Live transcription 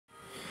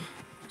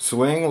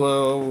Swing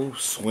low,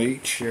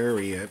 sweet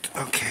chariot.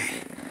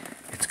 Okay,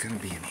 it's gonna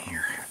be in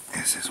here.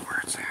 This is where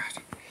it's at.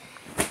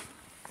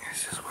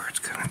 This is where it's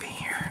gonna be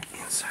here,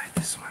 inside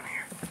this one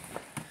here.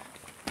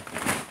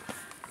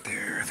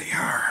 There they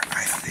are.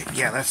 I think.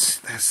 Yeah,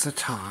 that's the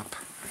top.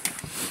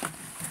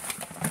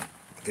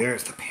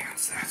 There's the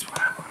pants. That's what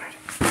I wanted.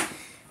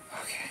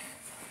 Okay.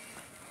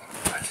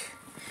 But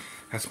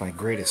that's my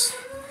greatest.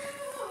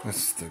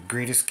 That's the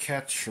greatest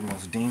catch or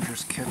most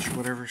dangerous catch,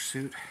 whatever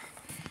suit.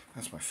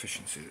 That's my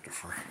fishing suit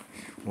for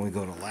when we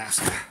go to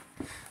Alaska.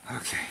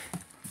 Okay.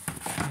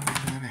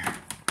 There.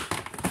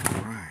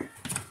 Alright.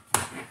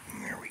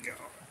 There we go.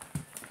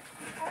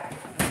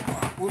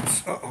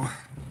 Whoops. Uh-oh.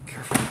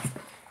 Careful.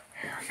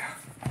 There we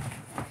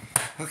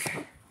go.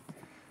 Okay.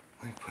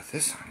 Let me put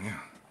this on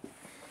now.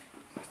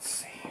 Let's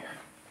see here.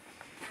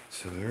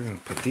 So they're going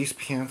to put these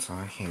pants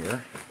on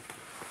here.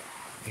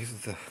 These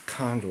are the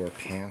condor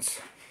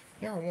pants.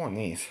 Yeah, I won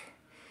these.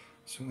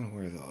 So I'm going to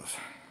wear those.